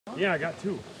Yeah, I got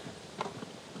two. Pop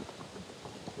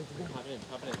it in,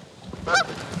 pop it in.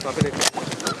 Pop it in.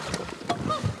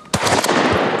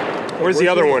 Where's the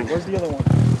other one? Where's the other one?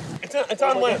 It's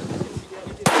on land.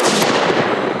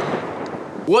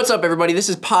 What's up, everybody? This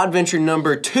is Podventure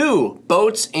number 2,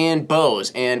 Boats and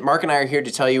Bows. And Mark and I are here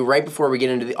to tell you right before we get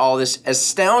into all this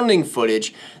astounding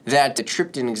footage that the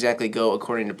trip didn't exactly go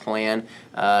according to plan.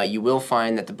 You will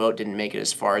find that the boat didn't make it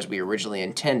as far as we originally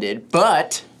intended,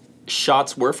 but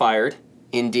shots were fired.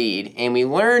 Indeed, and we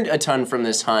learned a ton from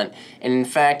this hunt, and in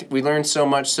fact, we learned so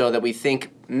much so that we think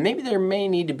maybe there may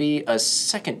need to be a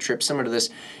second trip similar to this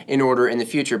in order in the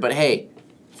future. But hey,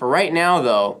 for right now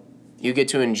though, you get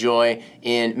to enjoy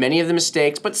in many of the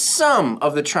mistakes, but some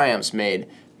of the triumphs made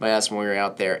by us when we were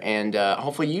out there, and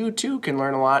hopefully you too can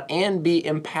learn a lot and be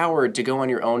empowered to go on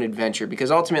your own adventure,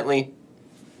 because ultimately,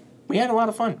 we had a lot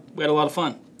of fun. We had a lot of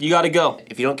fun. You gotta go.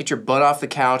 If you don't get your butt off the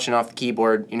couch and off the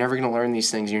keyboard, you're never gonna learn these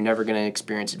things, you're never gonna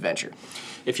experience adventure.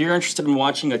 If you're interested in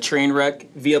watching a train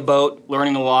wreck via boat,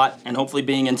 learning a lot, and hopefully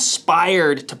being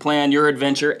inspired to plan your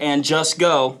adventure and just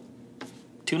go,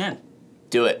 tune in.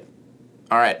 Do it.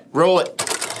 All right, roll it.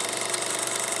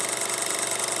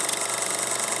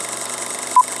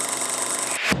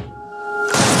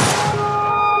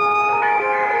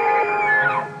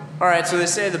 All right, so they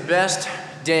say the best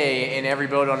day in every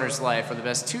boat owner's life, or the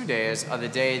best 2 days, are the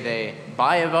day they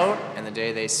buy a boat and the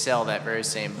day they sell that very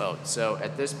same boat. So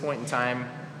at this point in time,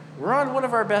 we're on one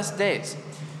of our best days.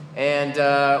 And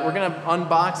we're gonna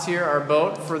unbox here our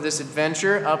boat for this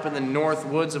adventure up in the north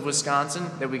woods of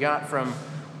Wisconsin that we got from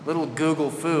little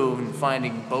Google Foo and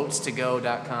finding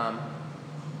boatstogo.com.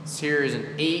 This here is an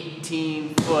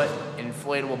 18-foot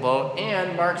inflatable boat,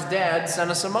 and Mark's dad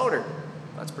sent us a motor.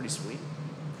 That's pretty sweet.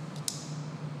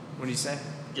 What do you say?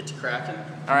 Get to cracking.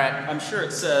 All right. I'm sure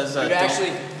it says... We've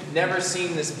actually never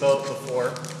seen this boat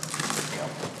before.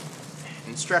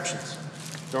 Instructions.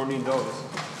 Don't need those.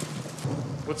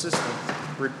 What's this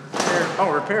one?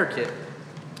 Repair kit.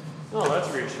 Oh, that's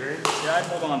reassuring. Yeah, I'd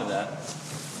hold on to that.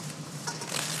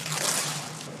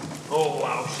 Oh,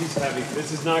 wow, she's heavy.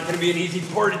 This is not going to be an easy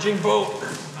portaging boat.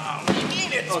 Oh, you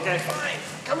need it. Okay. Fine.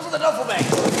 Comes with a duffel bag.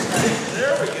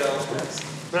 There we go.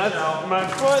 That's my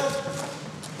foot.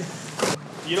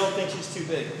 You don't think she's too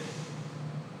big?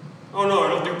 Oh, no,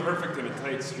 it'll do perfect in a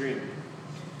tight stream.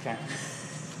 Okay.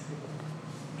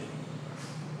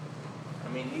 I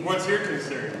mean, what's your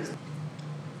concern?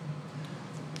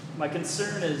 My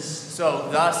concern is... So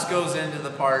thus goes into the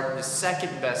part, the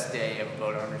second best day of a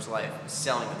boat owner's life,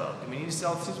 selling the boat. Do we need to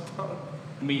sell this boat?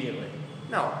 Immediately.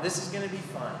 No, this is going to be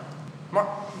fun. Mark,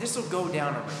 this will go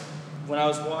down a river. When I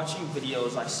was watching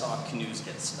videos, I saw canoes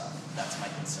get stuck. That's my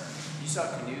concern. You saw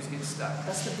canoes get stuck?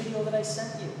 That's the video that I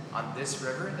sent you. On this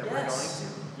river that we're going to?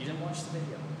 You didn't watch the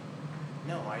video.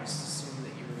 No, I just assumed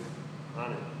that you were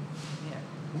On it.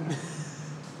 Yeah.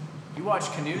 You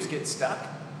watch canoes get stuck?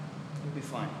 You'll be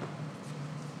fine.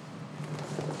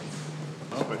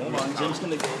 Oh, hold on, Jim's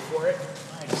gonna go for it.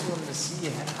 I just wanted to see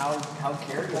how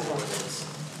carryable it is.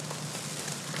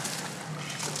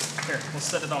 Here, we'll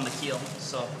set it on the keel.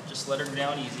 So just let her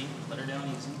down easy. Let her down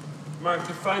easy. Mark,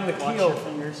 define the Watch keel. your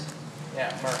fingers.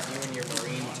 Yeah, Mark, you and your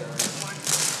marine turn.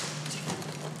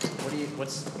 What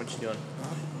you doing?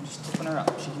 I'm just tipping her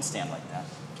up. She can stand like that.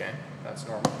 Okay, that's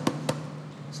normal.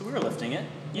 So we were lifting it.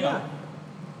 You know,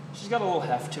 she's got a little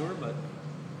heft to her, but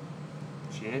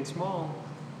She ain't small.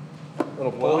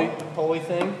 Little pulley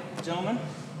thing. Gentlemen,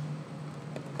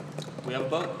 we have a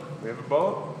boat. We have a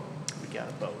boat. We got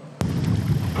a boat.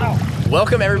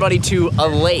 Welcome everybody to a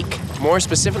lake. More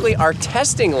specifically, our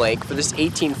testing lake for this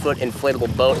 18-foot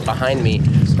inflatable boat behind me.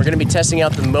 We're gonna be testing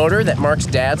out the motor that Mark's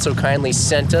dad so kindly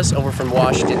sent us over from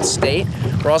Washington State.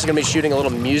 We're also gonna be shooting a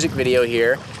little music video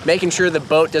here, making sure the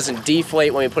boat doesn't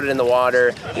deflate when we put it in the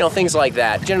water, you know, things like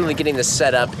that. Generally getting the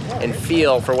setup and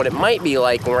feel for what it might be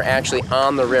like when we're actually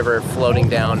on the river floating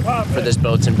down for this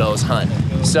Boats and Bows hunt.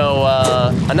 So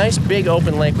a nice big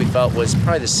open lake we felt was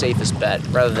probably the safest bet,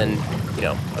 rather than, you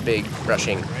know, a big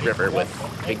rushing river with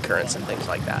big currents and things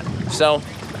like that. So.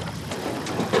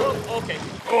 Oh, okay.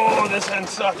 Oh, this end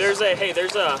sucks. There's a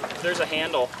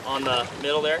handle on the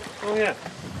middle there. Oh, yeah.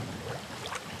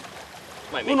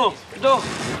 Might make Uno, dos,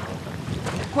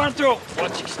 cuatro.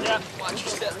 Watch your step. Watch your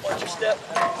step. Watch your step.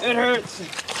 It hurts.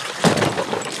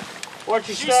 Watch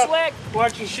your She's step. slick.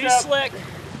 Watch your She's step. slick.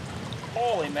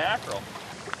 Holy mackerel.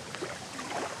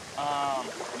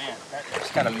 Man,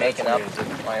 Just kind of making up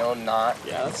my own knot.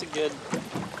 yeah, that's a good.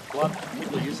 A lot of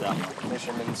people use that one.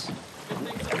 Fisherman's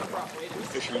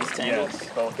tangle.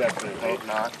 Yes, definitely. Boat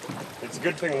knot. It's a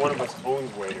good thing one of us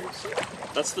owns waders.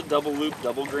 That's the double loop,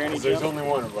 double granny There's jump. only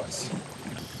one of us.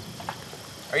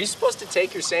 Are you supposed to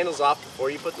take your sandals off before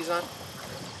you put these on?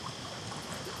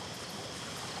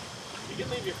 You can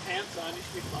leave your pants on, you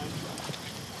should be fine.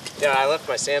 Yeah, I left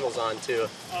my sandals on too.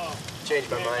 Oh.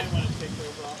 Changed my mind. I want to take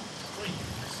those off. Wait,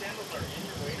 your sandals are in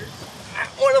your waders?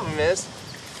 One of them is.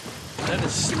 That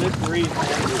is slippery.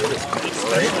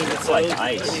 It's like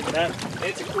ice.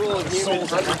 It's a cool and humid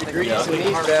 100 degrees Yeah. in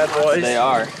these bad boys. They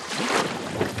are.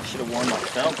 Should have worn my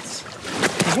belts.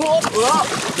 Whoa,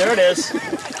 there it is.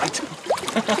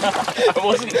 I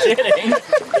wasn't kidding.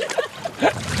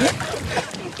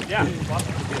 Yeah, lots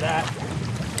of do that.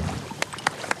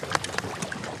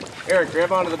 Eric,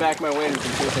 grab onto the back of my waders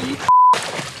in case I eat.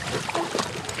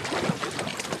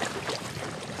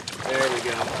 There we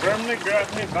go. Firmly grab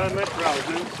me by my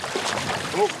trousers.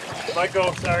 Oh, let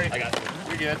go, sorry. I got you.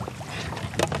 You're good.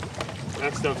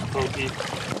 That stuff's pokey.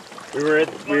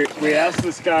 We asked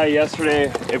this guy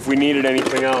yesterday if we needed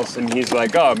anything else, and he's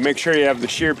like, oh, make sure you have the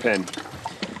shear pin.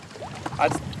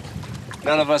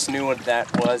 None of us knew what that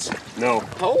was. No.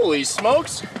 Holy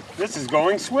smokes! This is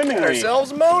going swimmingly. Got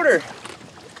ourselves a motor.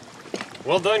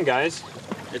 Well done, guys.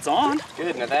 It's on.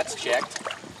 Good, now that's checked.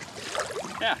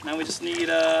 Yeah, now we just need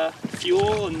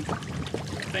fuel and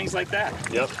things like that.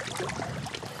 Yep.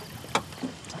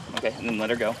 Okay, and then let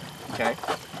her go. Okay.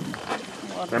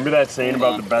 Remember that saying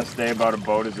about the best day about a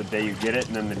boat is the day you get it,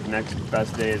 and then the next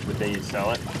best day is the day you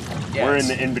sell it? Yes. We're in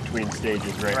the in-between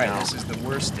stages right now. This is the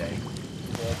worst day.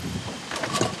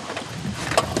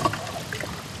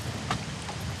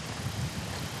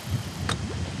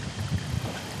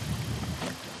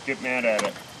 Get mad at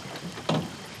it.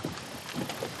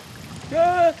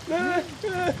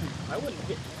 I wouldn't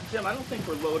get, Jim, I don't think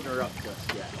we're loading her up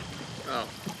just yet. Oh.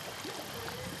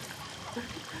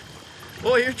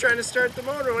 Well, you're trying to start the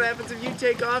motor. What happens if you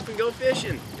take off and go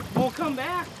fishing? We'll come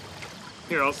back.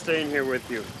 Here, I'll stay in here with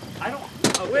you. I don't.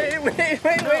 Wait,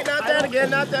 not that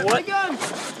again, not that. What? My gun!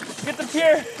 Get the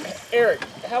pier. Eric,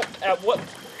 how, at what?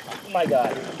 My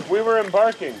God. We were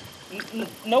embarking.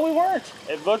 No, we weren't.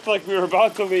 It looked like we were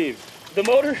about to leave. The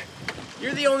motor.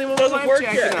 You're the only one Doesn't I'm work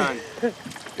checking yet. on.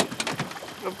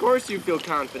 Of course you feel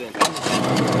confident.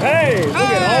 Hey, look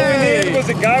at all we needed was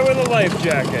a guy with a life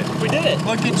jacket. We did it.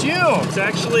 Look at you! It's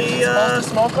actually Supposed to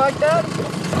smoke like that?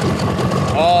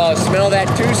 Oh, smell that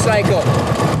two-cycle.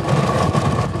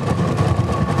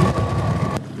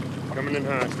 Coming in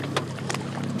hot.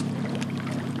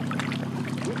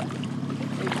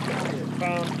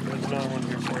 There's another one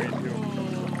here for you too.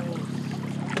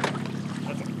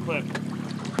 That's a clip.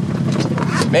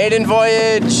 Maiden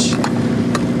voyage.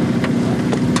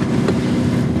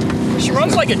 she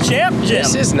runs like a champ, Jim.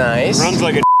 This is nice. Runs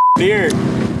like a deer.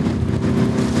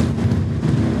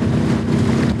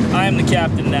 I am the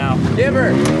captain now. Give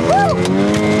her. Woo!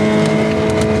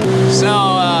 So,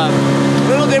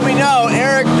 little did we know,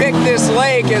 Eric picked this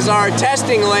lake as our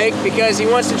testing lake because he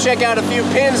wants to check out a few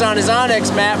pins on his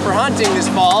Onyx map for hunting this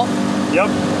fall. Yep.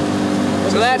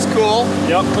 So that's cool.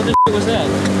 Yep. What the was that?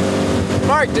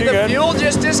 Mark, did the fuel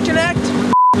just disconnect?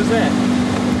 What was that?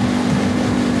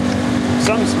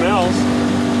 Something smells.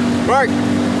 Mark,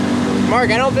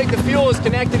 I don't think the fuel is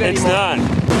connected It's anymore. not.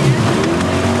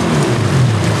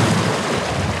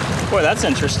 Boy, that's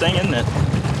interesting, isn't it?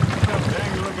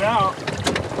 Dang, look out.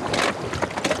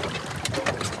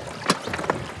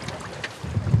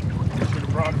 Should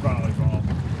have brought volleyball.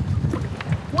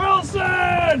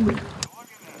 Wilson!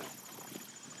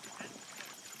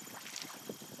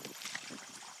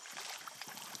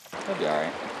 That'll be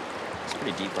alright. It's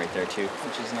pretty deep right there too,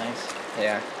 which is nice.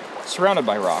 Yeah. Surrounded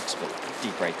by rocks, but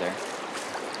deep right there.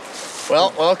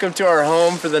 Well, welcome to our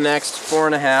home for the next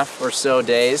 4.5 or so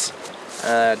days.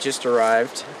 Just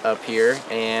arrived up here,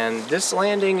 and this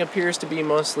landing appears to be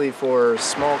mostly for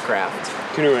small craft.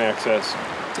 Canoe access.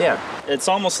 Yeah, It's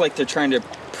almost like they're trying to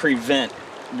prevent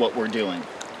what we're doing.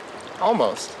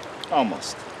 almost.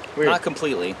 Almost. Weird. Not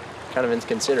completely. Kind of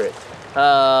inconsiderate.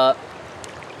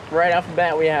 Right off the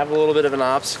bat, we have a little bit of an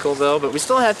obstacle though, but we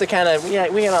still have to kind of, we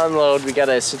gotta unload, we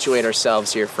gotta situate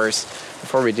ourselves here first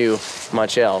before we do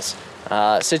much else.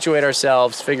 Situate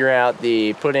ourselves, figure out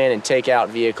the put in and take out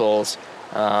vehicles.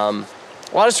 A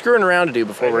lot of screwing around to do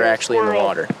before we're actually in the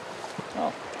water.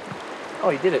 Oh. Oh,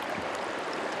 you did it.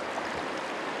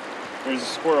 There's a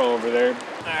squirrel over there.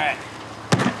 Alright.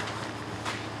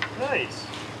 Nice.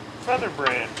 Feather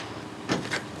brand.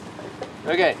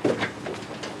 Okay.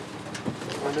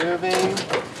 We're moving.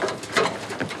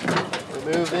 We're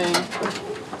moving.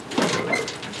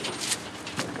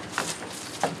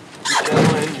 Keep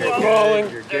going. You're Falling.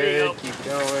 good. You're There you good. go. Keep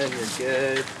going. You're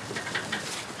good.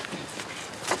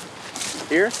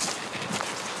 Here?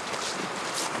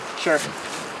 Sure.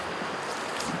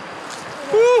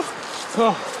 Woo!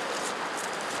 Oh,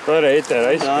 but I ate that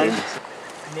ice cream.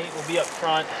 Nate will be up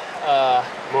front.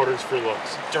 Motors for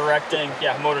looks. Directing.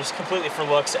 Yeah, motors completely for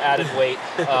looks, added weight.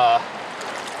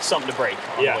 Something to break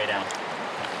on the way down.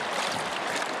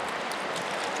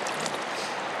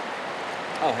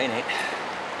 Oh, hey, Nate.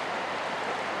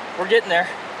 We're getting there.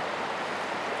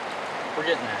 We're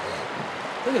getting there.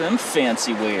 Look at them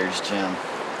fancy wares, Jim.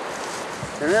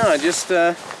 I don't know,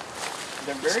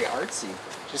 They're very artsy.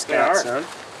 just got some.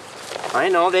 I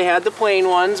know they had the plain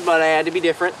ones, but I had to be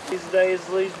different. These days,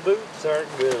 these boots aren't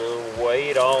gonna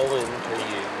wade all into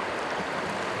you.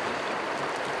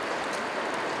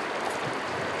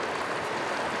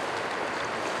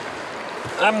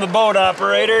 I'm the boat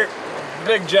operator.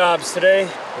 Big jobs today.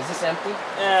 Is this empty?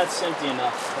 Yeah, it's empty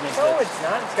enough. I think No, it's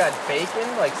not. It's got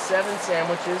bacon, like 7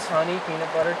 sandwiches, honey,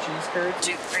 peanut butter, cheese curds.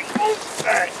 2, 3. All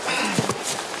right.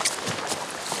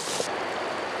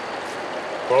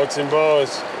 Boats and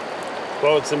bows.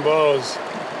 Boats and bows.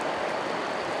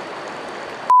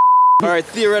 All right,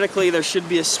 theoretically, there should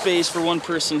be a space for one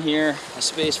person here, a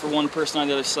space for one person on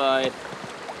the other side.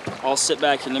 I'll sit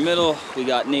back in the middle. We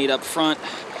got Nate up front.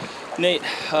 Nate,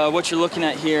 what you're looking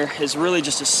at here is really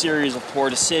just a series of poor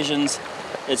decisions.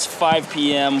 It's 5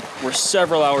 p.m. We're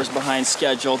several hours behind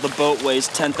schedule. The boat weighs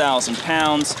 10,000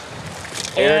 pounds.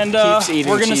 And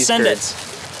we're gonna send it.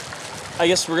 I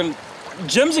guess we're gonna,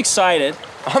 Jim's excited.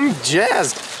 I'm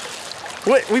jazzed.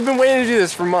 What? We've been waiting to do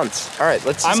this for months. All right,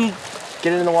 let's just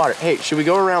get it in the water. Hey, should we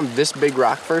go around this big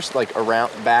rock first? Like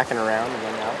around, back and around and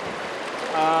then out?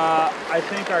 I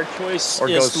think our choice Or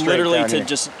go is straight literally down to here.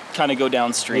 just kind of go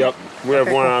downstream. Yep, we have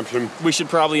one option. We should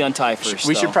probably untie first.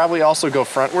 We should probably also go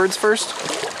frontwards first.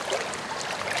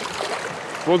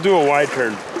 We'll do a wide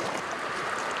turn.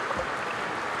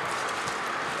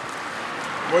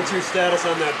 What's your status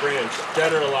on that branch?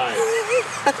 Dead or alive?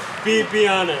 Be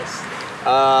honest.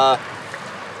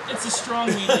 It's a strong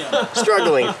medium.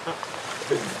 Struggling.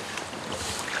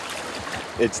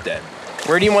 It's dead.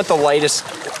 Where do you want the lightest?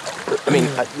 I mean,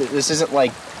 this isn't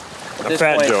like at this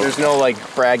fat point, joke. There's no like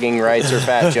bragging rights or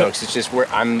fat jokes. It's just where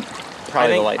I'm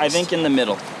probably the lightest. I think in the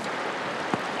middle.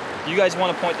 You guys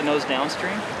want to point the nose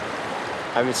downstream?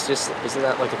 I mean, it's just, isn't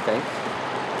that like a thing?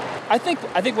 I think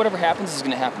whatever happens is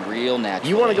going to happen real naturally.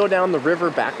 You want to go down the river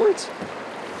backwards?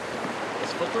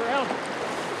 Let's flip around.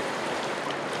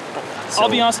 I'll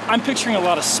be honest, I'm picturing a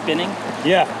lot of spinning.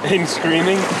 Yeah, and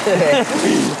screaming.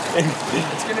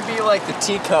 It's gonna be like the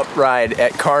teacup ride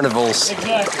at carnivals.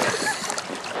 Exactly.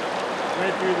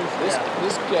 Right through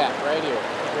This gap right here.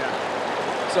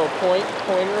 Yeah. So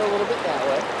pointer a little bit that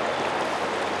way.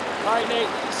 All right, Nate,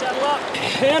 settle up.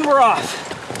 And we're off.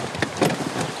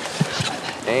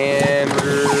 And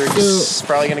we're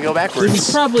probably gonna go backwards. This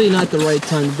is probably not the right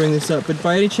time to bring this up, but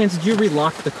by any chance, did you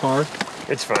relock the car?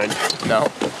 It's fine.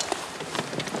 No.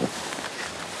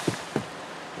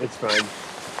 It's fine.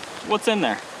 What's in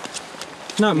there?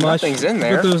 Not much. Nothing's in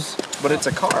there. But those, But it's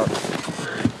a car.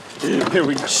 Here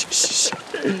we go. Oh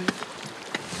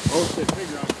shit, big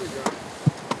rock.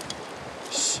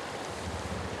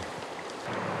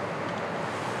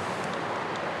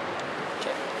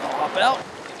 Okay, I'll hop out.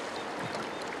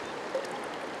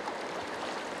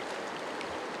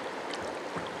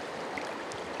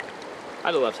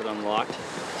 I'd have left it unlocked,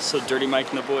 so Dirty Mike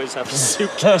and the boys have a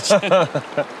soup kitchen.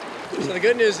 So the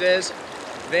good news is,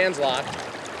 van's locked.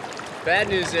 Bad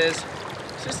news is,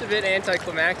 it's just a bit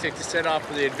anticlimactic to set off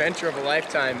for the adventure of a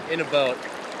lifetime in a boat,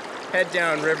 head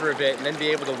down river a bit, and then be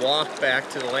able to walk back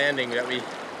to the landing that we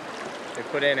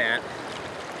put in at.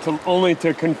 Only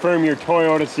to confirm your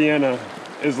Toyota Sienna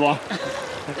is locked.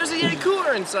 There's a Yeti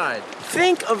cooler inside.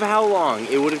 Think of how long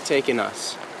it would have taken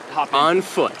us Hop in. on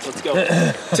foot Let's go.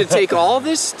 to take all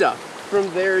this stuff from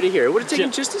there to here. It would have taken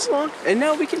Jim. just as long, and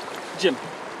now we can Jim,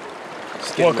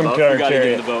 just get in the Welcome boat. to our we gotta get in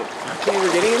chariot. the boat. Okay,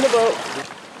 we're getting in the boat.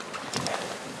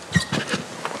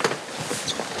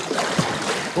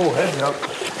 Oh, heads up.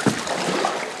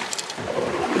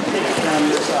 On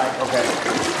your side. Okay.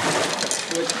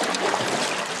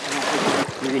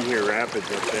 You can hear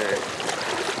rapids up there.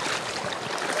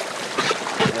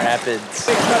 Rapids.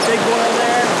 Big boil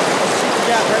there. Let's see what we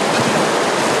got right between them.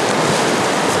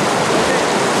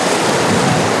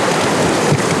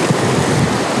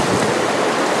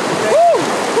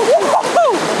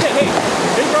 Okay, hey,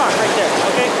 big rock right there,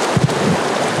 okay?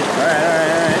 All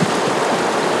right.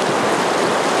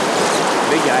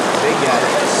 Big guy.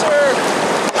 Yes, sir.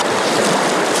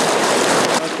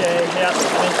 Okay, yeah, it's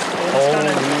kind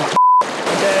of...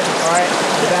 Okay, all right,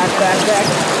 back. Okay,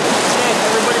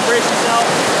 everybody brace yourself.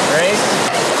 Brace.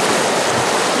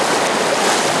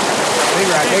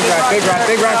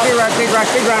 Big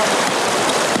rock.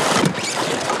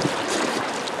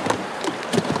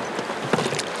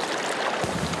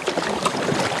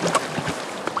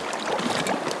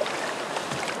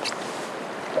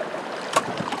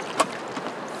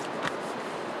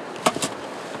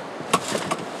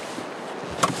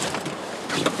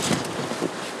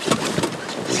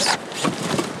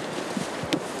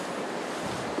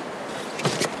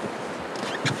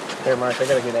 Here, Mark, I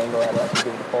got a good angle at it. I can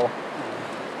give it a pull.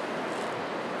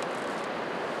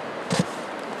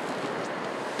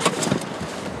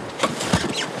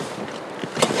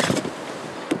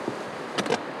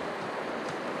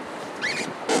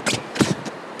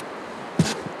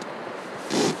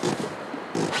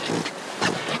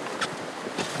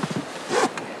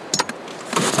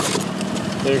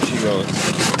 There she goes.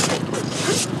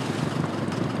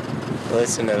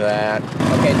 Listen to that.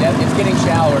 Okay, it's getting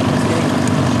shallower. It's getting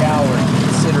shallower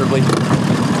considerably.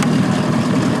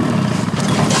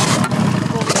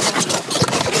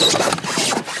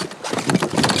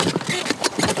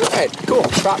 Alright, cool.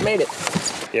 Crop made it.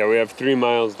 Yeah, we have 3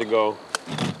 miles to go.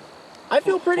 I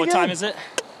feel pretty good. What time is it?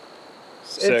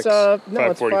 It's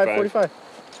 5:45.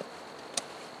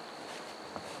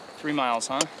 3 miles,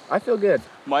 huh? I feel good.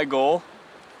 My goal,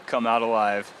 come out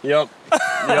alive. Yep.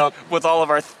 Yep. with all of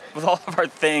our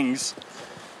things.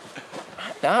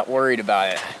 Not worried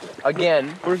about it.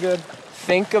 Again, we're good.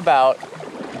 Think about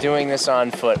doing this on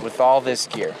foot with all this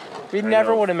gear. We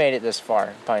never would have made it this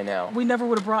far by now. We never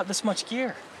would have brought this much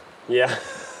gear. Yeah.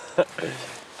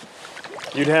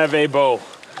 You'd have a bow.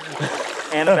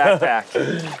 And a backpack.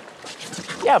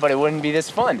 Yeah, but it wouldn't be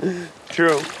this fun.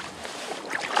 True.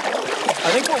 I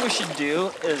think what we should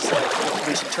do is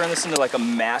we should turn this into like a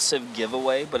massive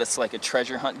giveaway, but it's like a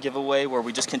treasure hunt giveaway where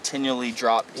we just continually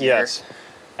drop gear. Yes.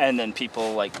 And then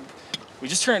people we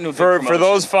just turn it into a big For promotion.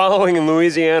 those following in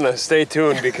Louisiana, stay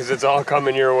tuned because it's all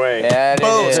coming your way. Yeah,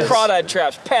 bows, it is. crawdad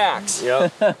traps, packs,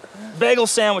 Yep. bagel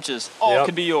sandwiches, all Yep.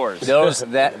 could be yours. Those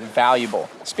that valuable.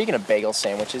 Speaking of bagel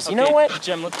sandwiches, you know Okay, what?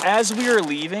 Jim, look, as we were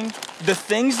leaving, the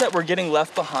things that were getting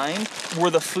left behind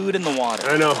were the food in the water.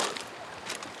 I know.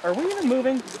 Are we even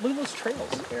moving? Look at those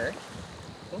trails, Eric.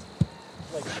 Those,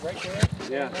 like right there?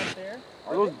 Yeah. Right there?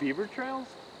 Are those beaver trails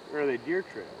or are they deer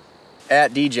trails?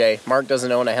 At DJ, Mark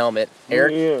doesn't own a helmet.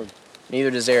 Eric, Yeah. neither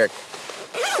does Eric.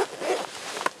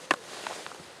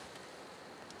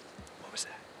 What was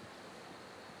that?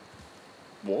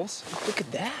 Wolves? Look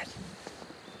at that.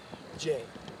 Jay.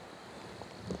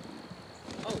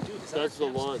 Oh, dude, is that That's the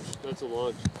launch. That's a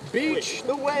launch. Beach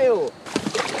the whale.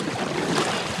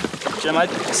 Jim, I'd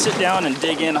sit down and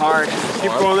dig in hard.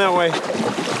 Keep going that way.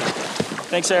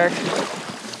 Thanks, Eric. You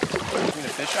gonna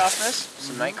fish off this?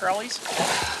 Some night crawlies?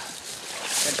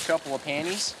 Catch a couple of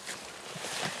panties.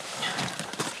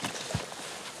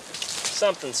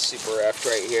 Something super effed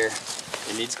right here.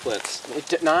 It needs clips.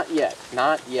 Not yet.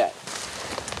 Not yet.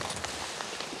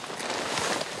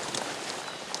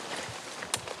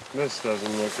 This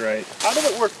doesn't look right. How did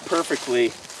it work perfectly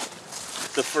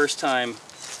the first time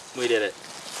we did it?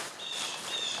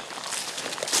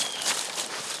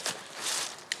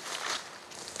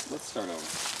 Let's start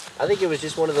over. I think it was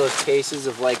just one of those cases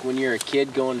of like when you're a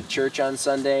kid going to church on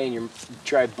Sunday and you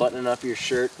try buttoning up your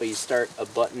shirt, but you start a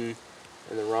button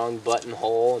in the wrong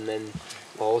buttonhole, and then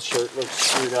the whole shirt looks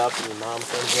screwed up, and your mom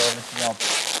comes over, you all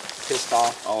pissed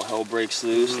off. All hell breaks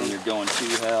loose, and you're going to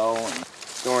hell. And...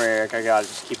 Don't worry, Eric, I got it.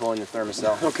 Just keep holding the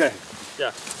thermostat. Okay.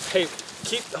 Yeah. Hey,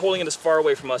 keep holding it as far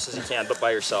away from us as you can, but by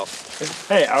yourself.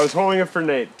 Hey, I was holding it for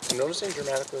Nate. I'm noticing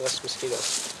dramatically less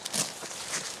mosquitoes.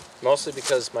 Mostly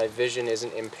because my vision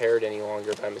isn't impaired any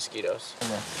longer by mosquitoes.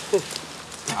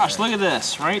 Gosh, look at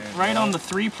this. Right on the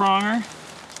 3-pronger.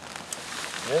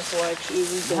 Just like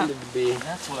she's intended to be.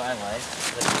 That's what I like.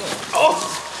 Oh!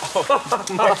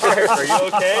 Are you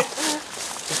okay?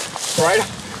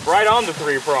 Right on the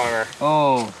 3-pronger.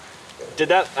 Oh. Did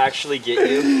that actually get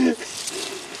you?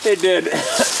 It did.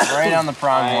 Right on the I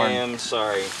pronghorn. am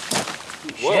sorry.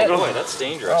 Whoa, Shit. boy, that's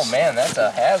dangerous. Oh man, that's a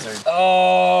hazard.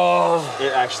 Oh.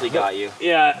 It actually got you.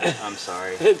 Yeah. I'm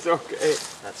sorry. It's okay.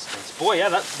 That stinks. Boy, yeah,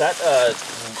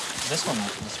 this one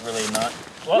was really not.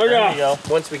 Well, Look there out. you go.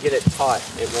 Once we get it taut,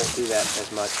 it won't do that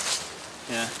as much.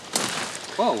 Yeah.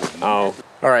 Whoa. Oh.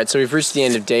 All right, so we've reached the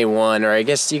end of day one, or I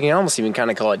guess you can almost even kind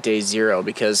of call it day 0,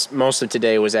 because most of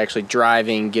today was actually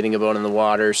driving, getting a boat in the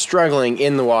water, struggling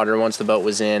in the water once the boat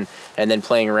was in, and then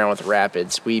playing around with the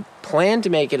rapids. We planned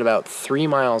to make it about 3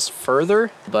 miles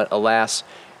further, but alas,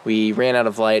 we ran out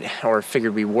of light, or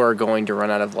figured we were going to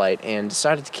run out of light, and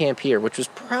decided to camp here, which was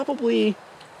probably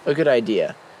a good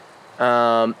idea.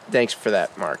 Thanks for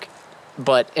that, Mark.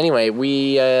 But anyway,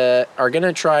 we are going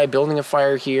to try building a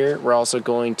fire here. We're also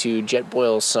going to jet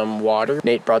boil some water.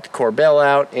 Nate brought the Corbel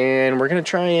out, and we're going to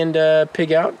try and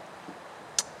pig out,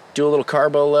 do a little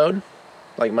carbo load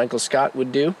like Michael Scott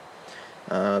would do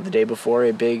the day before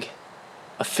a big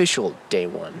official day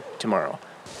 1 tomorrow.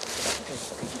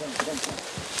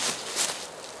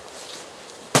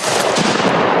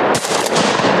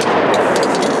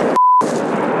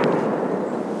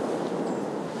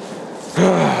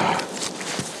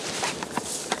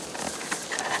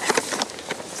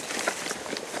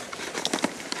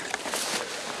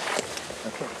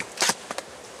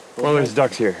 Well, there's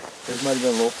ducks here. This might have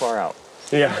been a little far out.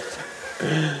 Yeah.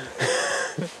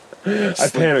 I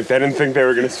panicked. I didn't think they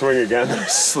were going to swing again.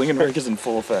 Slinging Rick is in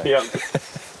full effect. Yep.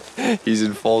 He's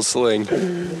in full swing.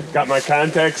 Got my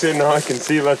contacts in now. I can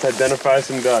see. Let's identify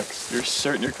some ducks. You're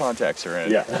certain your contacts are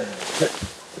in? Yeah.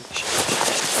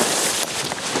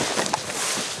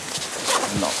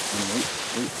 No.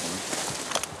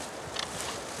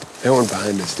 That one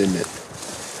behind us, didn't it?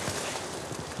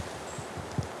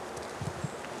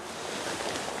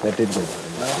 That did go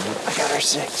behind us. I got our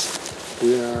 6.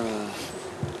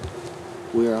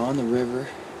 We are on the river,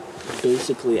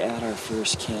 basically at our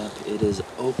first camp. It is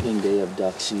opening day of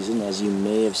duck season. As you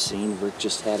may have seen, Rick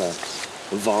just had a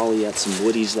volley at some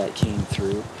woodies that came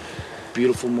through.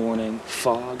 Beautiful morning,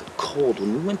 fog, cold.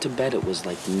 When we went to bed, it was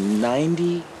like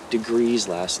 90 degrees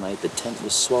last night. The tent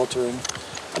was sweltering.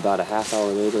 About a half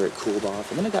hour later, it cooled off,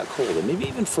 and then it got cold, and maybe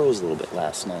even froze a little bit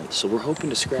last night. So we're hoping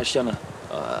to scratch down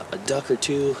a duck or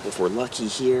two if we're lucky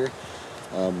here.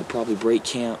 We'll probably break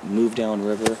camp, move down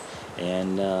river,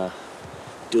 and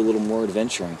do a little more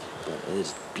adventuring. But it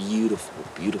is beautiful,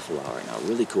 beautiful out right now.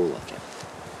 Really cool looking.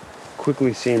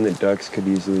 Quickly seeing that ducks could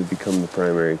easily become the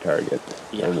primary target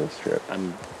on this trip.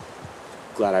 I'm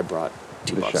glad I brought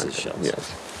 2 boxes of shells.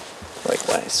 Yes.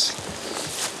 Likewise.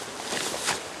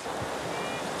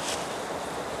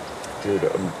 Dude, a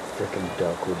frickin'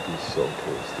 duck would be so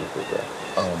tasty for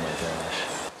breakfast. Oh my gosh.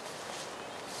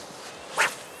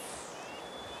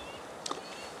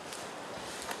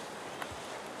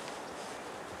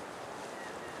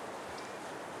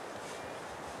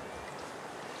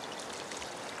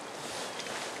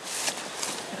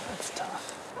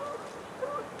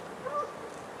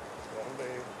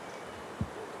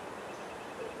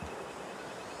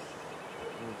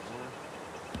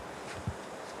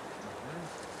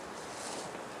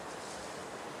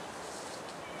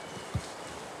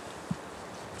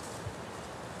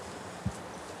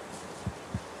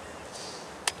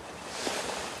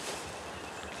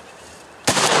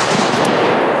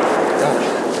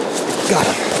 Got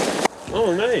him.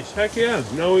 Oh, nice. Heck yeah.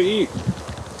 Now we eat.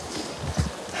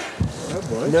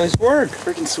 Nice work.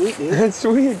 Freaking sweet, dude. That's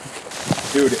sweet.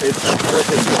 Dude, it's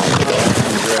freaking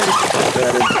great.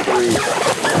 That is sweet.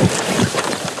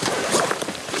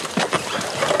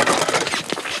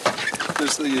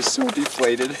 This thing is so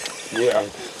deflated. Yeah.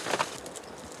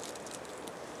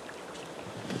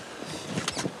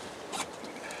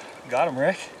 Got him,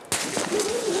 Rick.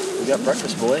 We got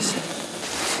breakfast, boys.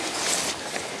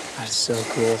 That's so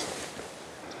cool.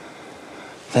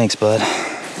 Thanks, bud.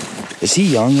 Is he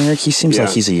young, Eric? He seems like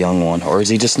he's a young one, or is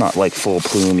he just not like full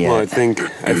plume yet? Well, I think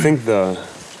the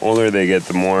older they get,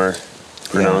 the more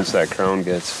pronounced that crown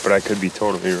gets. But I could be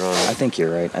totally wrong. I think you're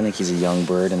right. I think he's a young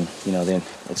bird, and then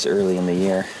it's early in the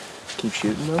year. Keep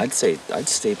shooting though? I'd stay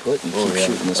put and keep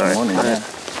shooting this morning. All right. Yeah.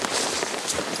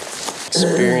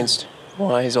 Experienced,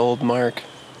 wise old Mark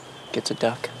gets a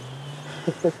duck.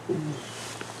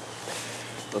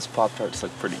 Those Pop-Tarts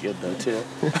look pretty good though too.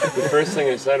 The first thing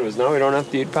I said was, no, we don't have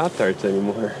to eat Pop-Tarts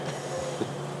anymore.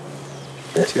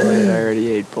 Too late, I already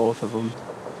ate both of them.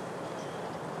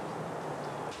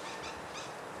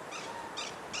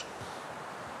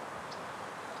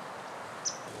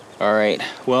 All right,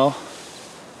 well,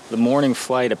 the morning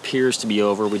flight appears to be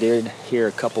over. We did hear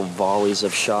a couple volleys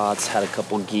of shots, had a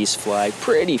couple geese fly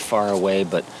pretty far away,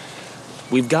 but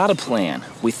we've got a plan.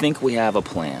 We think we have a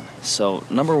plan. So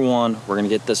number 1, we're gonna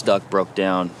get this duck broke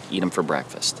down, eat him for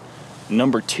breakfast.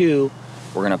 Number 2,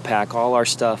 we're gonna pack all our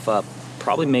stuff up,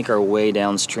 probably make our way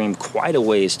downstream quite a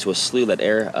ways to a slough that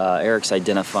Eric's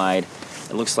identified.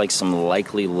 It looks like some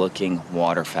likely looking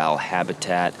waterfowl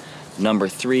habitat. Number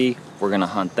 3, we're gonna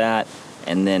hunt that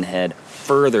and then head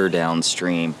further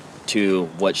downstream to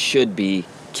what should be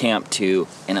Camp 2,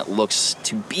 and it looks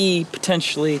to be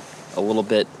potentially a little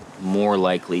bit more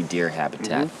likely deer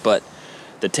habitat. But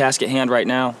the task at hand right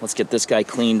now, let's get this guy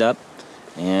cleaned up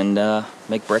and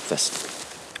make breakfast.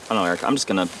 I don't know, Eric, I'm just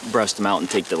gonna breast him out and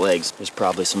take the legs. There's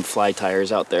probably some fly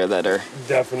tires out there that are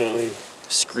Definitely.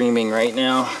 screaming right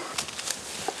now.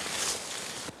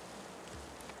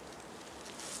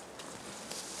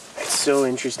 It's so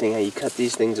interesting how you cut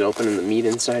these things open and the meat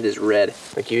inside is red.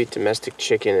 Like you eat domestic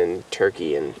chicken and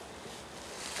turkey and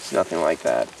it's nothing like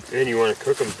that. And you want to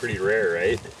cook them pretty rare,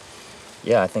 right?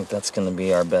 Yeah, I think that's gonna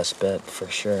be our best bet for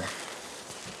sure.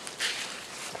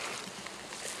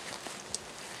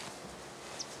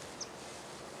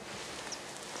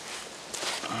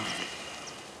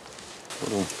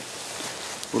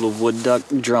 Little wood duck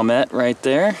drumette right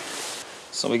there.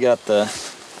 So we got the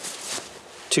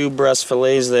 2 breast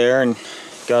fillets there and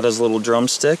got his little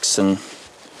drumsticks, and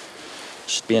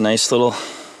should be a nice little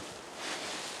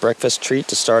breakfast treat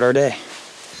to start our day.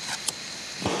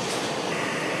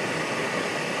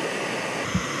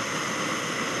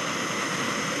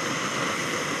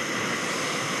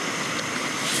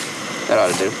 That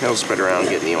ought to do. That'll spread around,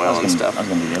 getting the oil and stuff. I was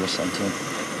gonna do the other side too.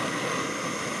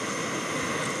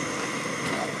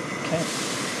 Okay.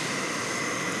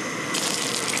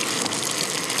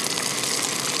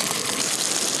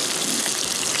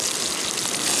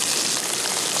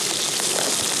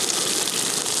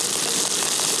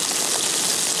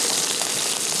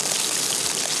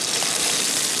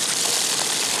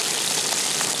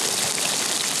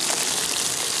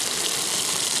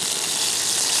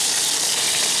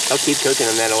 I'll keep cooking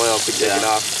in that oil if we take it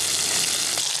off.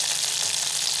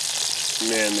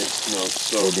 Man, they smell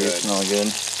so They do good. smell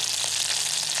good.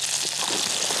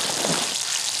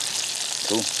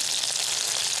 Cool.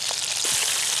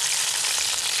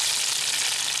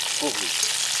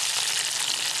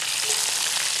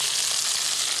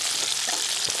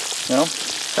 No?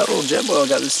 That little jet oil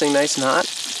got this thing nice and hot.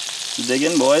 Dig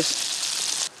in, boys.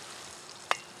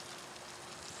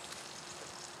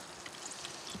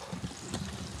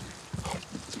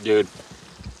 Dude,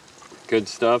 good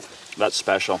stuff. That's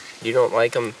special. You don't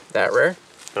like them that rare?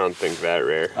 I don't think that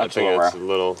rare. I That's a think little it's a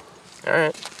little. All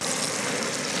right.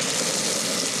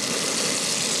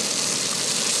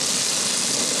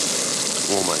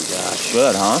 Oh my gosh.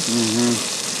 Good, huh?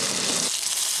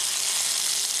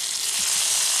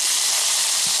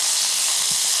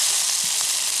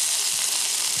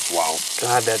 Wow.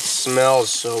 God, that smells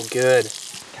so good.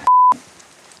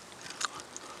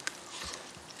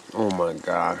 Oh my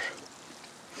gosh.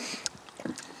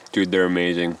 Dude, they're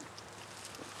amazing.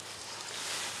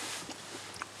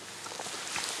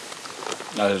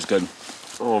 That is good.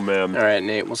 Oh man. All right,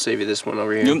 Nate, we'll save you this one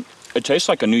over here. New, it tastes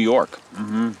like a New York.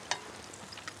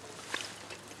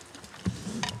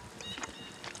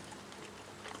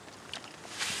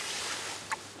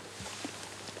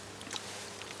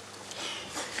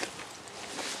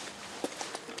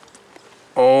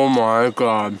 Oh my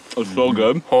God. It's so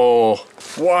good. Oh,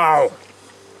 wow.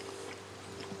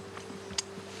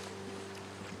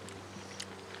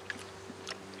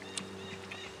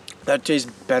 That tastes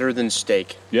better than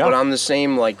steak. Yeah. But on the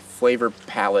same like flavor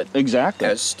palette Exactly.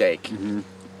 as steak.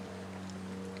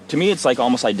 To me, it's like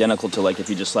almost identical to like if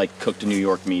you just like cooked a New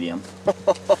York medium.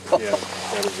 Yeah.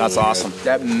 That's awesome.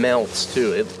 That melts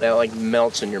too. That like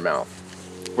melts in your mouth.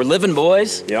 We're living,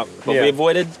 boys. Yep. But we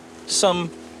avoided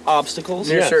some obstacles.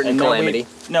 Near certain And calamity.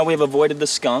 Now we've avoided the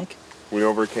skunk. We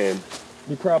overcame.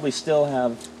 We probably still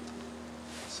have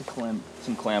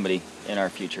some calamity in our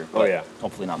future. Oh, but yeah.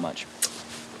 Hopefully not much.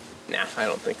 Nah, I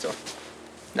don't think so.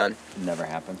 None. Never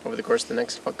happened. Over the course of the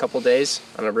next couple days,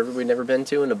 on a river we've never been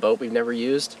to, in a boat we've never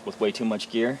used, With way too much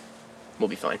gear. we'll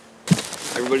be fine.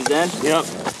 Everybody's in? Yep.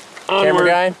 Camera Onward.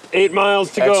 guy, 8 miles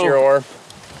to that's go. your oar.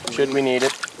 Should we need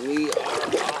it. We are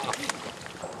off.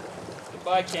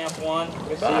 Goodbye, Camp One.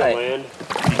 See Bye. you, land.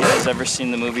 Have you guys ever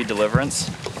seen the movie Deliverance?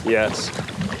 Yes.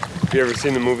 Have you ever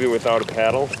seen the movie Without a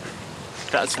Paddle?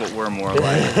 That's what we're more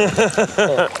like.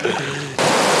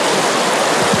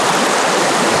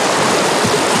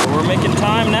 We're making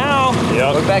time now.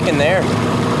 Yep. Look back in there.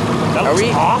 That Are looks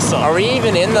we awesome. Are we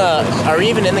even in the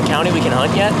county we can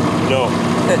hunt yet? No.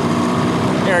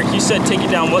 Eric, you said take it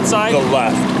down what side? The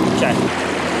left. Okay.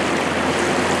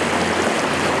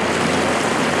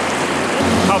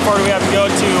 How far do we have to go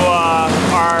to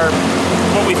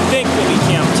what we think will be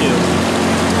Camp 2?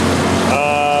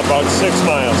 About 6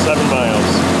 miles, 7 miles.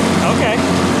 Okay.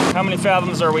 How many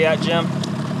fathoms are we at, Jim?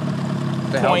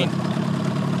 The hell, Point.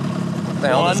 the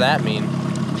hell one. does that mean?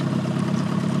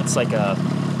 It's like a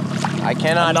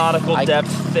nautical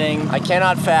depth thing. I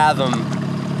cannot fathom.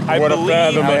 What a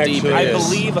fathom how actually deep I it is.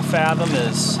 believe a fathom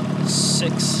is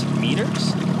 6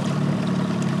 meters?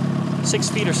 6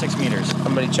 feet or 6 meters.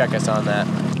 Somebody check us on that.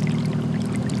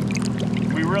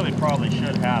 We really probably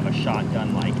should have a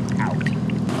shotgun like out.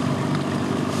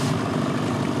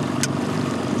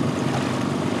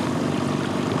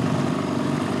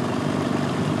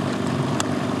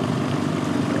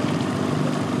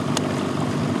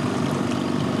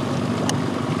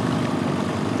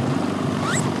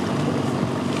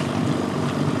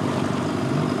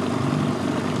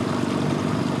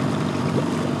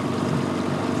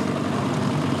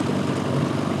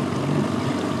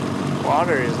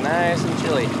 Water is nice and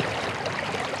chilly.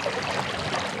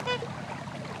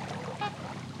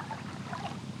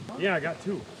 Yeah, I got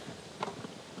 2.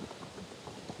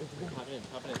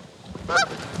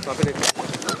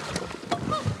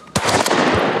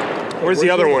 Where's the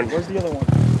other one? Where's the other one?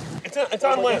 It's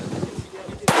on land.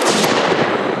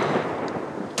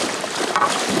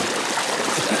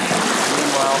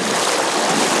 Meanwhile,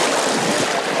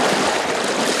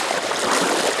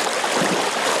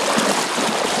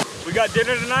 got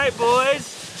dinner tonight,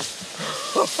 boys.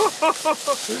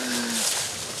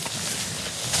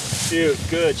 Dude,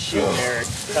 good shooting, Eric.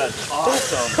 That's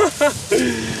awesome.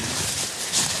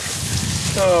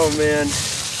 Oh man.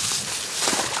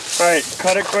 All right,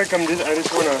 cut it quick. I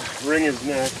just want to wring his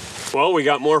neck. Well, we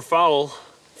got more fowl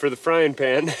for the frying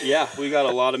pan. Yeah, we got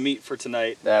a lot of meat for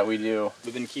tonight. That we do.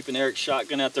 We've been keeping Eric's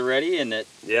shotgun at the ready, and it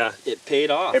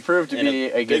paid off. It proved to be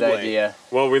a good idea.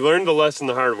 Well, we learned the lesson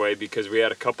the hard way because we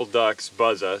had a couple ducks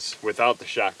buzz us without the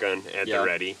shotgun at the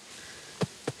ready.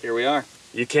 Here we are.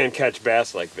 You can't catch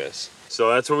bass like this. So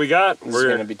that's what we got. This is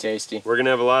gonna be tasty. We're gonna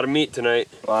have a lot of meat tonight.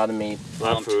 A lot of meat. A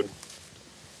lot of food.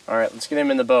 All right, let's get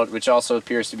him in the boat, which also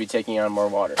appears to be taking on more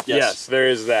water. Yes, there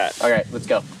is that. All right, let's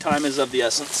go. Time is of the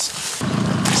essence.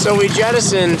 So we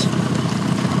jettisoned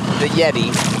the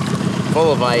Yeti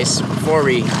full of ice before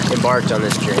we embarked on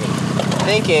this journey,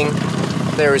 thinking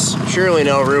there was surely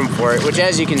no room for it, which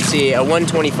as you can see, a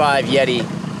 125 Yeti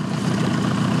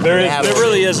there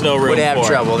really is no room would have for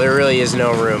trouble. There really is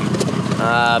no room.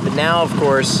 But now, of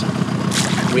course,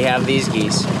 we have these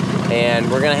geese, and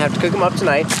we're gonna have to cook them up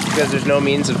tonight because there's no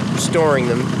means of storing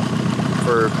them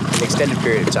for an extended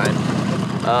period of time.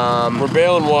 We're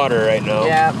bailing water right now.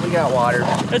 Yeah, we got water.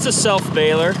 It's a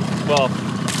self-bailer. Well,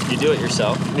 you do it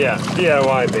yourself. Yeah,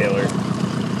 DIY bailer.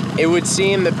 It would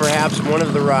seem that perhaps one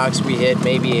of the rocks we hit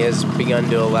maybe has begun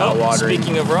to allow water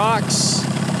Speaking of rocks,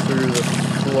 through the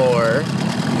floor.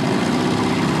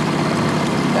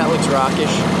 That looks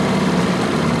rockish.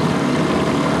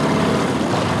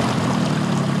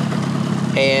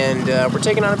 And we're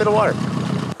taking on a bit of water.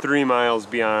 3 miles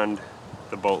beyond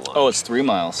the boat launch. oh, it's 3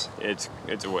 miles. It's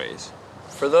a ways.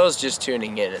 For those just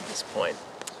tuning in at this point,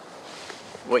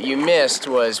 what you missed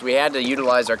was we had to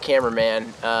utilize our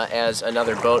cameraman as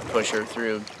another boat pusher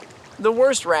through the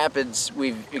worst rapids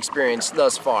we've experienced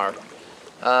thus far.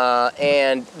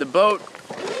 And the boat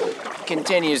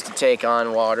continues to take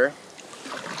on water,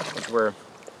 which we're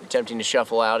attempting to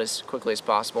shuffle out as quickly as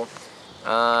possible.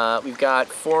 We've got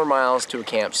 4 miles to a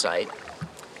campsite.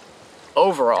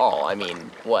 Overall, I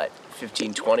mean, what,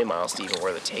 15, 20 miles to even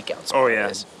where the takeout's Oh yeah,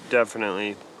 is.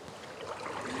 definitely.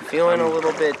 Feeling a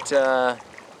little bit,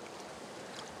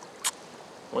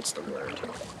 what's the word?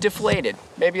 Deflated.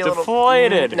 Maybe a little.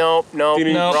 Deflated. Nope,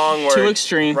 wrong word. Too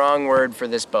extreme. Wrong word for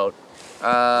this boat.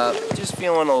 Just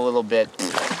feeling a little bit.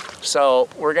 So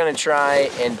we're gonna try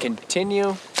and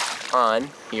continue on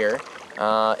here.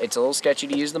 It's a little sketchy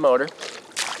to use the motor.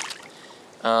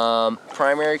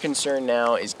 Primary concern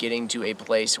now is getting to a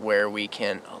place where we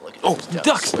can. Oh, look at those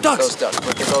ducks! Look at those ducks!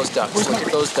 Look at those ducks! Look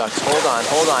at those ducks!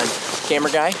 Hold on! Camera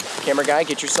guy,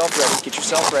 get yourself ready! Get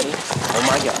yourself ready! Oh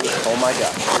my gosh! Oh my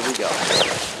gosh! Here we go!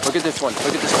 Look at this one!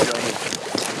 Look at this one right here!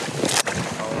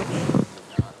 Oh,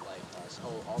 not like us.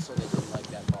 Oh, also they didn't like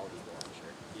that bald eagle, I'm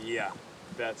sure. Yeah,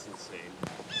 that's insane.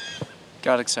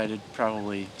 Got excited,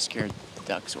 probably scared the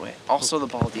ducks away. Also the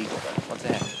bald eagle, though. What the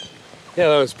heck? Yeah,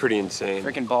 that was pretty insane.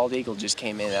 Freaking bald eagle just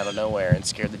came in out of nowhere and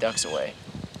scared the ducks away.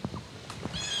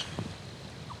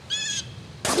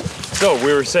 So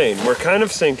we were saying, we're kind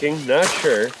of sinking, not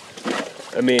sure.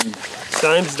 I mean,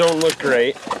 signs don't look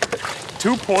great.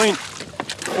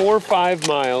 2.45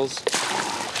 miles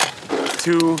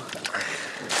to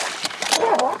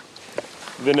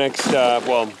the next,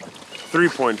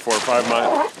 3.45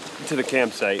 miles to the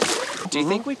campsite. Do you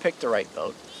think we picked the right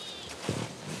boat?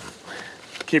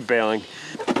 Keep bailing.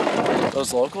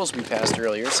 Those locals we passed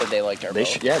earlier said they liked our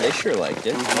boat. Yeah, they sure liked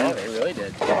it. Yeah, they really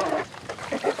did.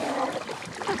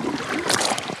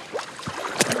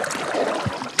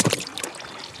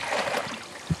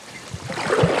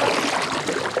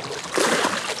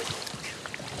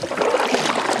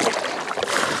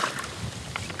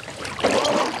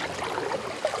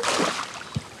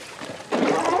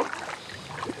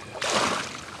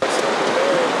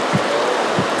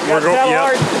 We're going.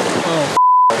 Yep.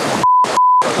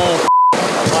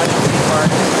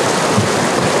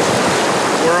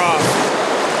 We're off.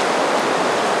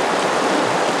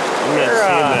 I'm not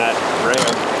seeing that. Right.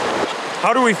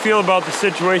 How do we feel about the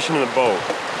situation in the boat?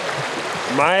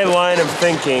 My line of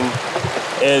thinking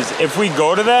is if we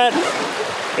go to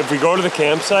the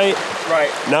campsite,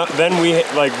 Right. then we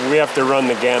have to run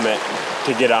the gamut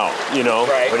to get out, you know?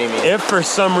 Right. What do you mean? If for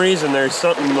some reason there's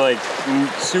something like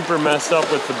super messed up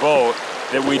with the boat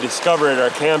that we discover at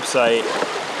our campsite,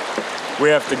 we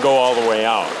have to go all the way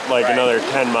out, like another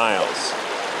 10 miles.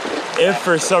 If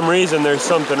for some reason there's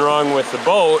something wrong with the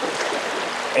boat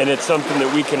and it's something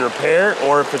that we can repair,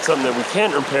 or if it's something that we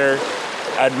can't repair,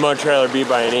 I'd much rather be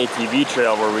by an ATV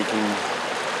trail where we can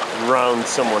round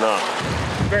someone up.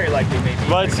 Very likely, maybe.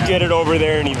 Let's get it over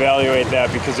there and evaluate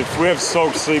that, because if we have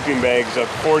soaked sleeping bags, a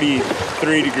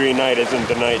 43-degree night isn't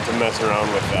the night to mess around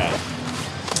with that.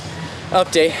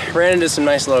 Update, ran into some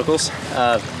nice locals.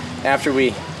 After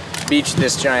we beached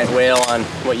this giant whale on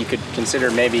what you could consider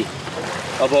maybe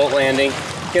a boat landing,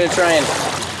 gonna try and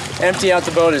empty out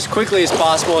the boat as quickly as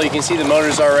possible. You can see the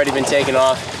motor's already been taken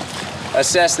off.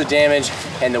 Assess the damage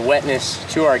and the wetness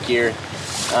to our gear.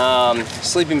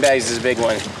 Sleeping bags is a big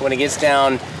one. When it gets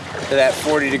down to that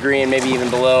 40-degree and maybe even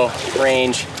below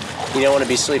range, you don't want to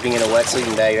be sleeping in a wet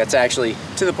sleeping bag. That's actually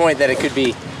to the point that it could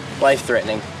be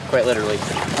life-threatening, quite literally.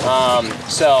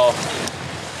 So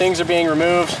things are being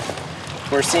removed.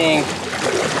 We're seeing,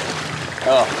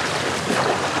 a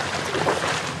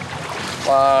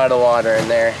lot of water in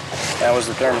there. That was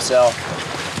the thermocell.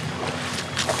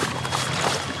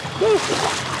 Woo.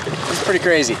 It's pretty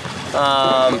crazy.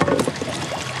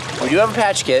 We do have a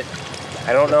patch kit.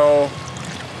 I don't know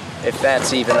if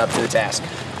that's even up to the task.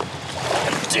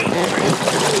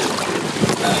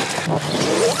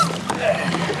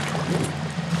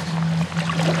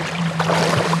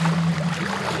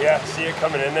 Yeah, see it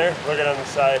coming in there? Look at it on the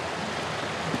side.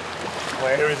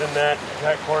 Where? It was in that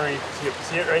corner. You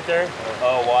see it right there?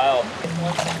 Oh, wow.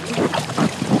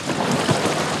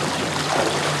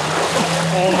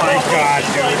 Oh my God,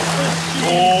 dude.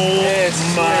 Oh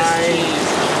my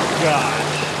God.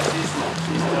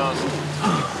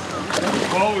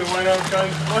 Oh, we went out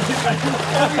guns.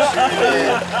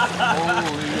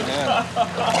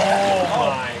 Oh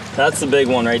my. That's the big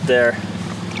one right there.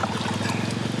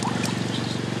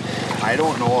 I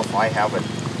don't know if I have it.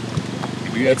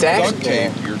 If you It's had actually-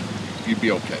 duct tape, you'd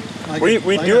be okay. We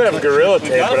do have Gorilla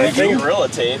Tape, but I think Gorilla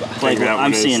Tape. Like that one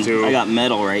I'm is seeing, too. I got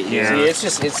metal right here. Yeah.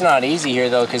 See, it's not easy here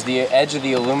though, because the edge of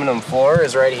the aluminum floor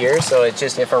is right here. So it's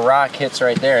just, if a rock hits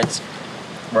right there, it's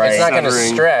not going to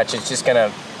Severing. stretch. It's just going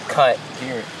to cut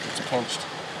here. It's pinched.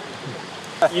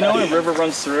 You know when a river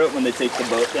runs through it when they take the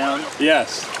boat down?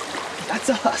 yes, That's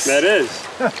us. that is.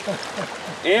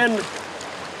 And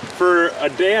for a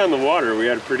day on the water, we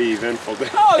had a pretty eventful day.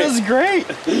 Oh, this is great.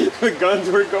 The guns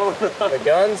were going off. The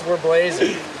guns were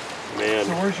blazing. Man,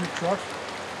 where's your truck?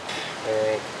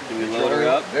 Can we load her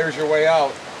up? There's your way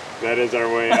out. that is our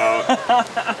way out. I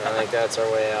think that's our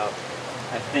way out.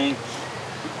 I think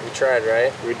We tried,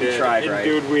 right? We did. tried, And right?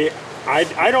 Dude,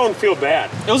 I don't feel bad.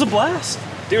 it was a blast.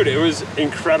 Dude, it was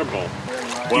incredible.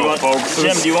 Well, folks,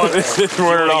 Jim, do you want? this is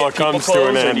where it all comes to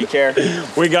an Or do you end. care?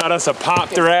 We got us a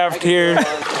popped raft here.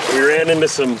 We ran into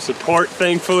some support,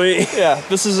 thankfully. Yeah,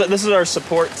 this is our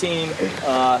support team.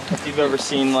 If you've ever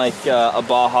seen like a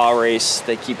Baja race,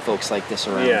 they keep folks like this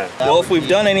around. Yeah. Well, if we've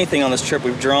done anything on this trip,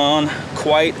 we've drawn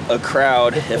quite a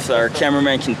crowd. If our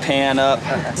cameraman can pan up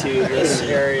to this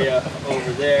area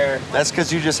over there. That's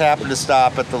because you just happened to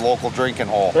stop at the local drinking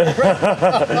hole.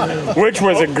 Which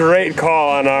was a great call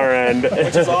on our end.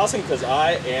 Which is awesome because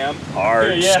I am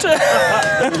Arched.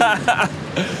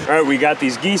 All right, we got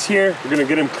these geese here. We're gonna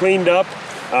get them cleaned up.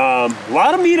 A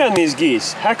lot of meat on these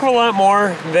geese. Heck of a lot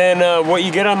more than what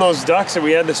you get on those ducks that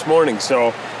we had this morning.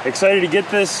 So excited to get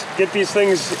these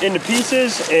things into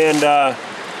pieces and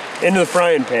into the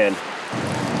frying pan.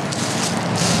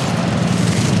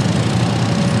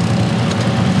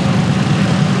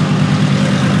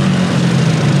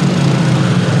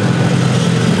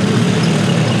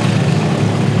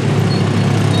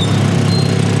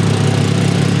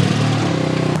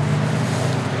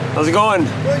 How's it going?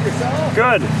 Good, yourself?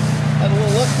 Good. Had a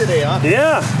little look today, huh?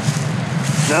 Yeah,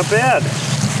 not bad.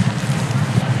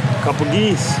 Couple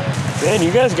geese. Man,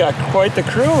 you guys got quite the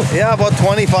crew. Yeah, about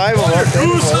 25 of them.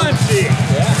 Goose hunting.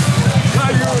 Now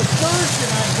you're a sturgeon.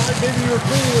 I thought maybe you were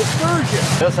cleaning a sturgeon.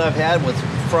 This I've had with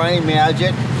frying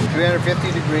magic, 350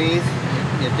 degrees.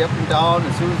 You dip them down.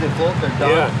 As soon as they float, they're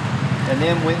done. Yeah. And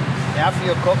then after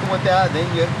you cook them with that, then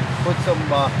you put some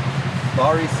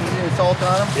Lowry seasoning salt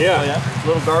on them. Yeah.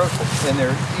 Little garlic in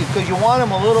there, because you want them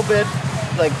a little bit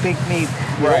like pink meat.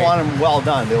 You don't want them well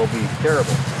done; they'll be terrible.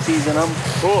 Season them.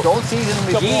 Cool. Don't season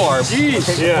them before. Geese,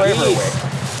 Take yeah. the flavor away.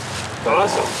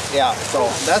 Awesome. Yeah, so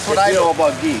that's what I know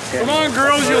about geese. Come on,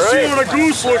 girls, you'll see what a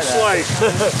goose looks like.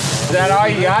 Is that all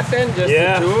you got then? Just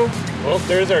Yeah. the two? Well,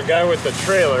 there's our guy with the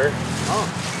trailer.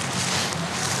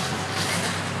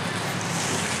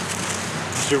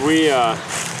 Should we,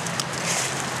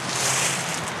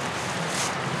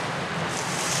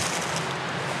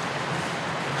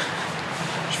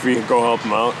 should we go help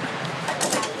him out?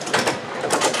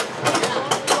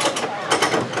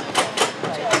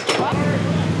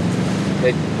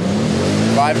 At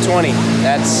 5:20.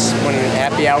 That's when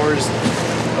happy hour's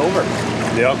over.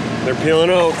 Yep, they're peeling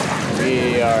out.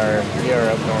 We are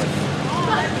up north.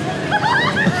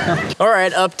 All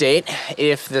right, update.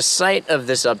 If the site of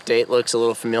this update looks a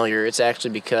little familiar, it's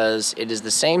actually because it is the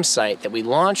same site that we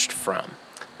launched from.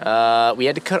 We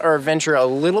had to cut our adventure a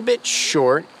little bit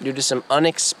short due to some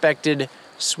unexpected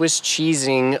Swiss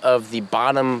cheesing of the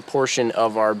bottom portion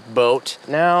of our boat.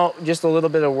 Now, just a little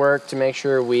bit of work to make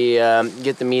sure we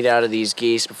get the meat out of these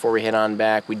geese before we head on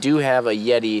back. We do have a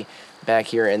Yeti back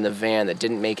here in the van that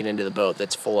didn't make it into the boat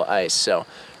that's full of ice. So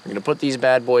we're gonna put these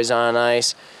bad boys on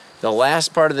ice. The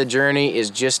last part of the journey is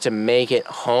just to make it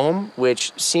home,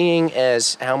 which, seeing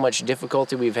as how much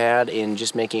difficulty we've had in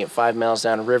just making it 5 miles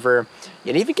down a river,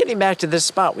 and even getting back to this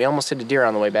spot, we almost hit a deer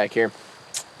on the way back here.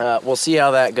 We'll see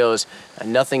how that goes.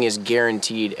 Nothing is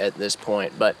guaranteed at this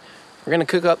point, but we're gonna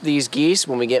cook up these geese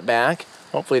when we get back.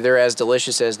 Hopefully they're as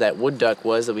delicious as that wood duck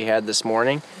was that we had this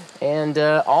morning. And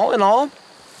all in all,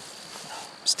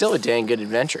 still a dang good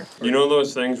adventure. You know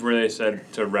those things where they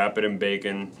said to wrap it in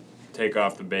bacon, take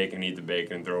off the bacon, eat the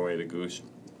bacon, and throw away the goose?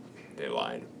 They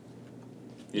lied.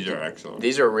 These are excellent.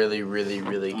 These are really, really,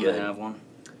 really good. I'm gonna have one.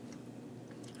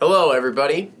 Hello,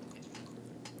 everybody.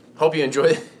 Hope you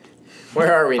enjoy.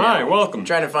 Where are we now? Hi, welcome. I'm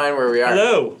trying to find where we are.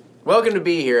 Hello. Welcome to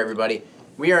be here, everybody.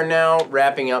 We are now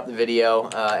wrapping up the video.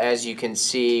 As you can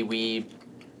see,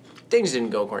 things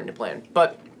didn't go according to plan,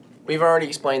 but we've already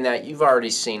explained that. You've already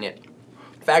seen it.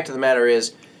 Fact of the matter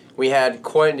is, we had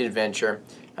quite an adventure.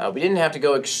 We didn't have to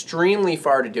go extremely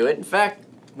far to do it. In fact,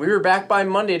 we were back by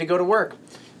Monday to go to work.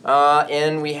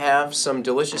 And we have some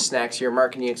delicious snacks here.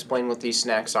 Mark, can you explain what these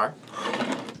snacks are?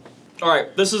 All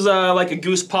right, this is like a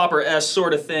goose popper-esque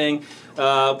sort of thing.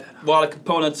 A lot of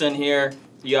components in here.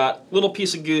 You got a little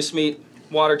piece of goose meat,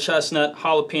 water chestnut,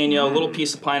 jalapeno, a little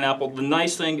piece of pineapple. The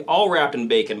nice thing, all wrapped in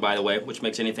bacon, by the way, which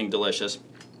makes anything delicious.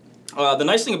 The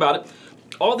nice thing about it,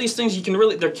 all these things you can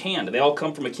really, they're canned. They all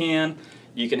come from a can.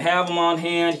 You can have them on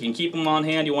hand. You can keep them on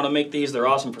hand. You want to make these, they're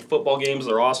awesome for football games.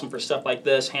 They're awesome for stuff like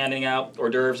this, handing out hors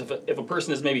d'oeuvres. If a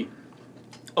person is maybe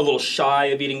a little shy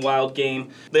of eating wild game,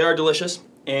 they are delicious,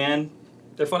 and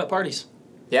they're fun at parties.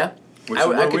 Yeah?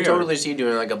 I could totally see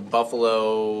doing like a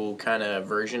buffalo kind of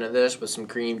version of this with some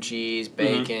cream cheese,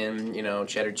 bacon, you know,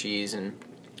 cheddar cheese, and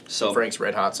some Frank's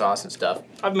Red Hot sauce and stuff.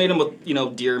 I've made them with, you know,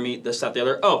 deer meat, this, that, the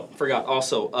other. Oh, forgot,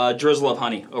 also, drizzle of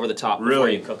honey over the top before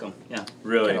you cook them. Yeah.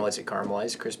 Really? Kind of lets it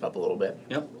caramelize, crisp up a little bit.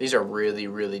 Yep. These are really,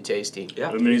 really tasty. Yeah.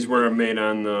 And these were made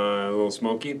on the little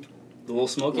smoky? The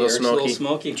little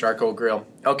smoky. Charcoal grill.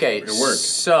 Okay, it worked.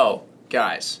 So,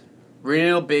 guys,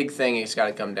 real big thing it's got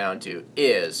to come down to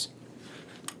is,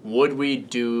 would we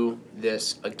do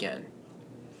this again?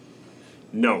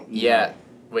 No. Yeah.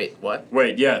 Wait, what?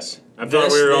 Wait, yes. I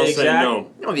thought we were all saying no.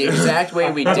 No, the exact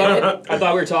way we did it. I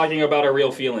thought we were talking about our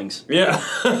real feelings. Yeah.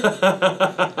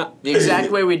 The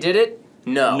exact way we did it?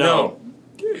 No. No.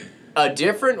 A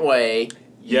different way?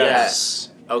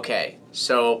 Yes. Okay,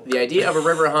 so the idea of a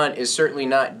river hunt is certainly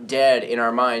not dead in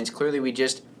our minds. Clearly we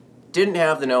just didn't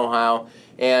have the know-how,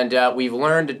 and we've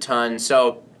learned a ton.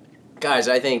 So, guys,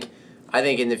 I think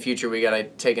in the future we got to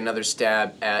take another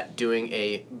stab at doing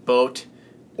a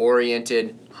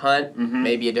boat-oriented hunt,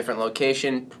 maybe a different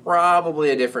location,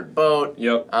 probably a different boat.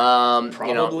 Yep.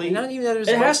 Probably. You know, not even that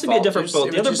it has to be a different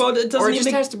boat. The other boat, it doesn't or it even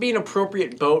just has to be an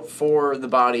appropriate boat for the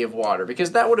body of water,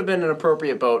 because that would have been an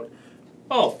appropriate boat.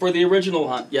 Oh, for the original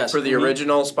hunt, yes. For the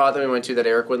original spot that we went to that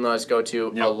Eric wouldn't let us go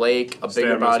to, a lake, a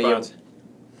bigger body of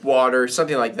water,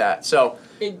 something like that. So,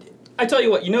 I tell you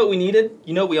what we needed?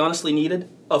 You know what we honestly needed?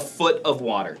 A foot of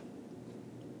water.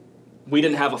 We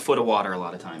didn't have a foot of water a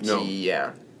lot of times. No.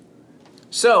 Yeah.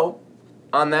 So,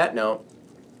 on that note,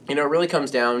 you know, it really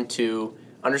comes down to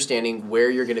understanding where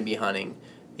you're going to be hunting,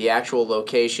 the actual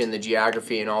location, the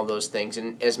geography, and all those things.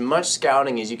 And as much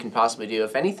scouting as you can possibly do.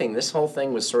 If anything, this whole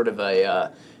thing was sort of a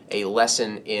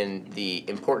lesson in the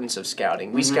importance of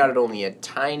scouting. We scouted only a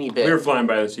tiny bit. We were flying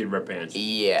by the seat of our pants.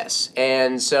 Yes.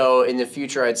 And so in the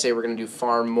future, I'd say we're going to do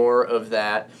far more of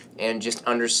that and just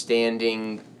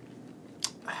understanding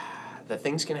that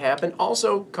things can happen.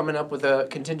 Also coming up with a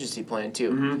contingency plan,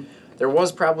 too. There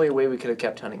was probably a way we could have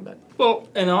kept hunting, but... Well,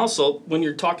 and also, when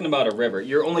you're talking about a river,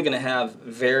 you're only going to have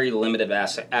very limited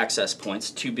access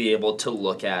points to be able to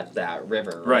look at that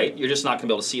river, right? You're just not going to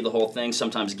be able to see the whole thing.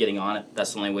 Sometimes getting on it,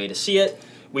 that's the only way to see it.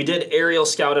 We did aerial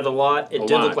scout it a lot. It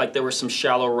did look like there were some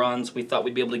shallow runs. We thought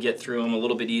we'd be able to get through them a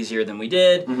little bit easier than we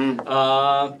did.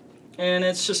 And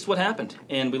it's just what happened.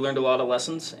 And we learned a lot of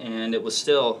lessons, and it was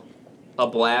still a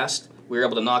blast. We were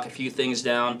able to knock a few things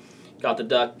down, got the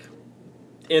duck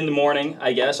in the morning,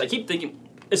 I guess. I keep thinking,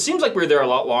 it seems like we were there a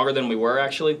lot longer than we were,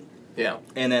 actually. Yeah.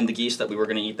 And then the geese that we were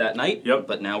going to eat that night. Yep.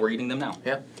 But now we're eating them now.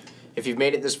 Yeah. If you've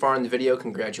made it this far in the video,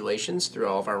 congratulations through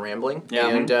all of our rambling. Yeah.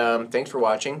 And thanks for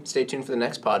watching. Stay tuned for the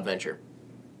next Podventure.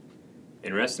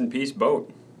 And rest in peace,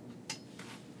 boat.